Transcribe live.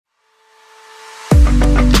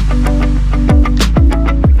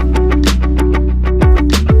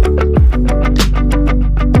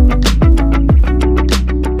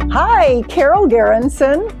Hi, Carol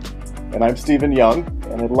Geronsin. And I'm Stephen Young,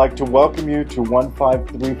 and I'd like to welcome you to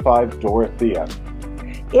 1535 Dorothea.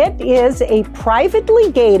 It is a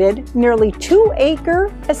privately gated, nearly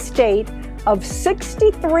 2-acre estate of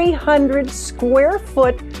 6,300 square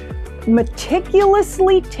foot,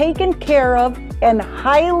 meticulously taken care of and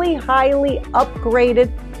highly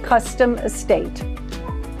upgraded custom estate.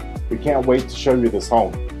 We can't wait to show you this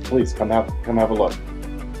home. Please come have a look.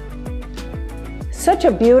 Such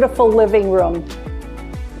a beautiful living room.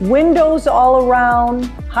 Windows all around,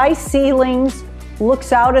 high ceilings,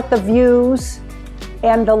 looks out at the views,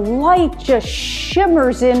 and the light just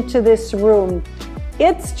shimmers into this room.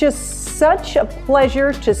 It's just such a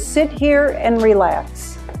pleasure to sit here and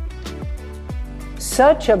relax.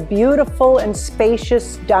 Such a beautiful and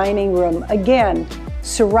spacious dining room. Again,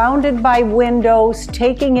 surrounded by windows,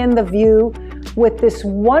 taking in the view with this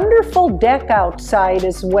wonderful deck outside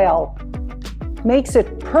as well. Makes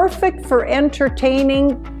it perfect for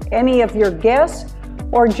entertaining any of your guests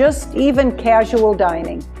or just even casual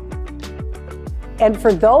dining. And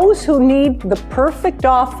for those who need the perfect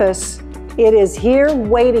office, it is here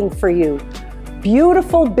waiting for you.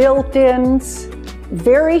 Beautiful built-ins,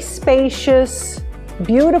 very spacious,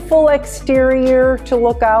 beautiful exterior to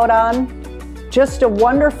look out on. Just a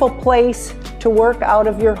wonderful place to work out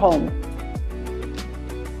of your home.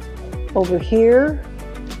 Over here,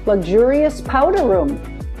 luxurious powder room.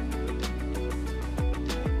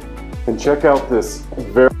 And check out this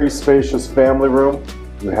very spacious family room.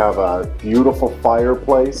 You have a beautiful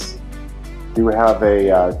fireplace. You have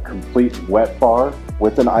a complete wet bar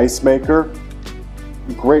with an ice maker.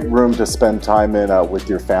 Great room to spend time in with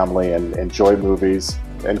your family and enjoy movies,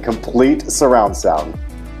 and complete surround sound.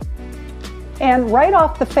 And right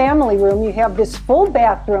off the family room, you have this full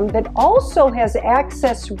bathroom that also has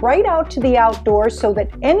access right out to the outdoors so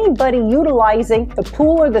that anybody utilizing the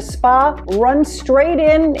pool or the spa runs straight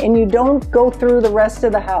in and you don't go through the rest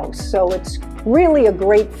of the house. So it's really a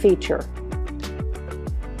great feature.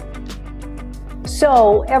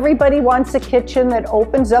 So everybody wants a kitchen that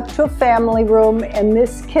opens up to a family room, and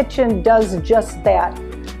this kitchen does just that.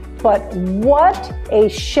 But what a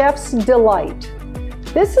chef's delight.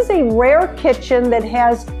 This is a rare kitchen that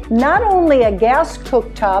has not only a gas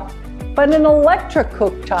cooktop, but an electric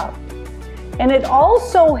cooktop. And it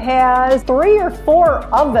also has 3 or 4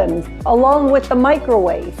 ovens along with the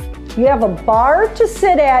microwave. You have a bar to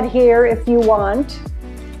sit at here if you want,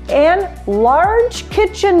 and large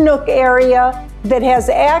kitchen nook area that has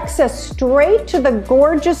access straight to the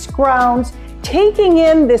gorgeous grounds, taking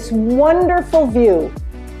in this wonderful view.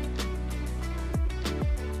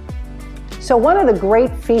 So one of the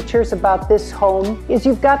great features about this home is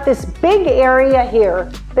you've got this big area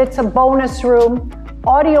here that's a bonus room,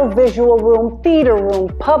 audio-visual room, theater room,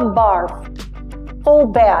 pub bar, full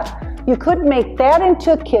bath. You could make that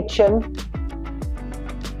into a kitchen,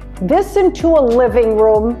 this into a living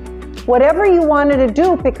room, whatever you wanted to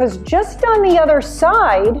do, because just on the other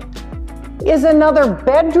side is another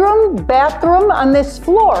bedroom, bathroom on this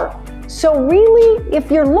floor. So really,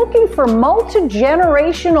 if you're looking for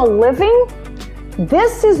multi-generational living,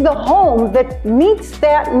 this is the home that meets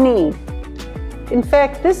that need. In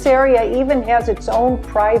fact, this area even has its own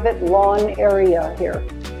private lawn area here.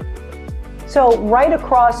 So right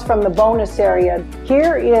across from the bonus area,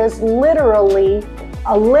 here is literally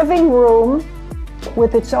a living room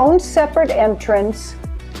with its own separate entrance,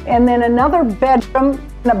 and then another bedroom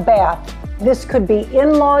and a bath. This could be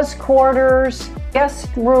in-laws' quarters, guest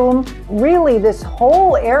room. Really, this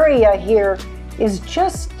whole area here is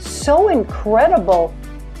just so incredible.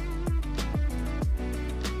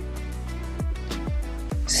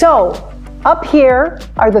 So, up here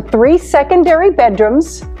are the 3 secondary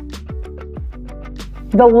bedrooms,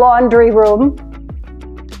 the laundry room,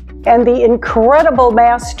 and the incredible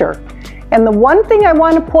master. And the one thing I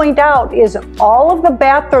want to point out is all of the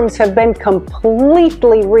bathrooms have been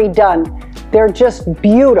completely redone. They're just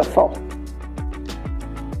beautiful.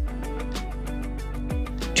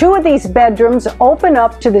 2 of these bedrooms open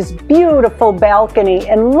up to this beautiful balcony,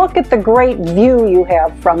 and look at the great view you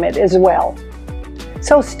have from it as well.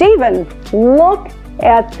 So Stephen, look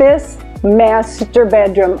at this master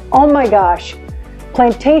bedroom. Oh my gosh,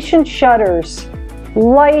 plantation shutters,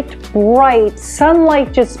 light, bright,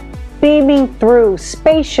 sunlight just beaming through,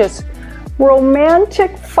 spacious,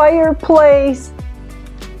 romantic fireplace.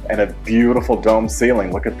 And a beautiful dome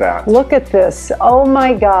ceiling, look at that. Look at this, oh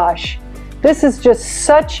my gosh. This is just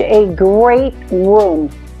such a great room.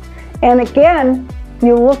 And again,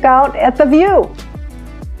 you look out at the view.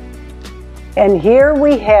 And here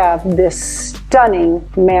we have this stunning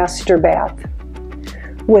master bath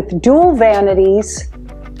with dual vanities,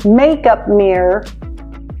 makeup mirror,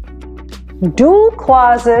 dual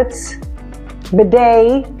closets,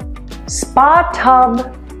 bidet, spa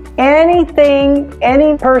tub, anything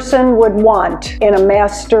any person would want in a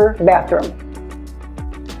master bathroom.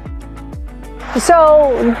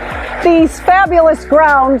 So these fabulous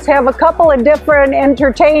grounds have a couple of different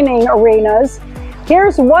entertaining arenas.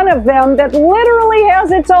 Here's one of them that literally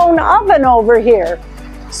has its own oven over here.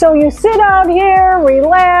 So you sit out here,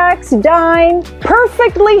 relax, dine,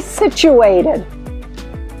 perfectly situated.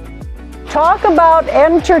 Talk about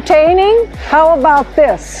entertaining. How about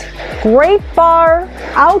this? Great bar,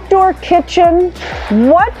 outdoor kitchen.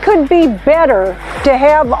 What could be better to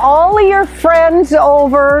have all of your friends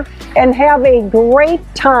over and have a great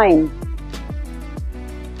time?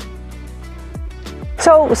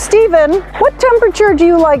 So, Stephen, what temperature do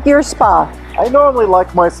you like your spa? I normally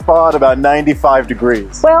like my spa at about 95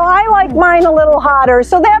 degrees. Well, I like mine a little hotter,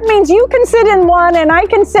 so that means you can sit in one and I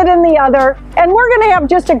can sit in the other, and we're going to have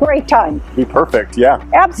just a great time. Be perfect, yeah.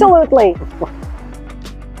 Absolutely.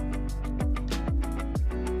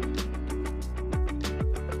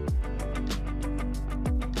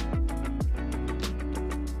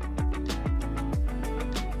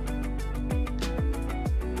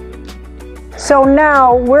 So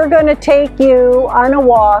now we're going to take you on a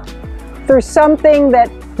walk through something that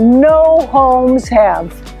no homes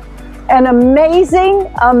have. An amazing,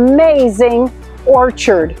 amazing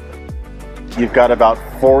orchard. You've got about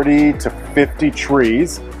 40 to 50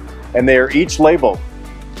 trees, and they are each labeled.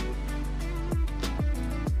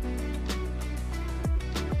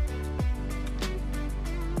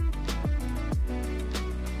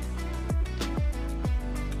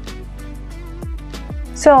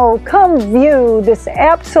 So come view this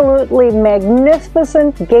absolutely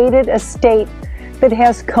magnificent gated estate that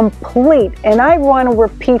has complete, and I want to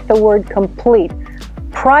repeat the word complete,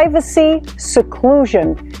 privacy,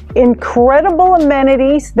 seclusion, incredible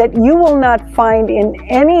amenities that you will not find in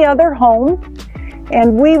any other home.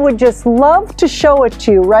 And we would just love to show it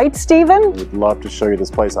to you, right, Stephen? We'd love to show you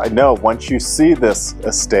this place. I know once you see this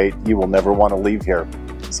estate, you will never want to leave here.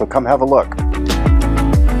 So come have a look.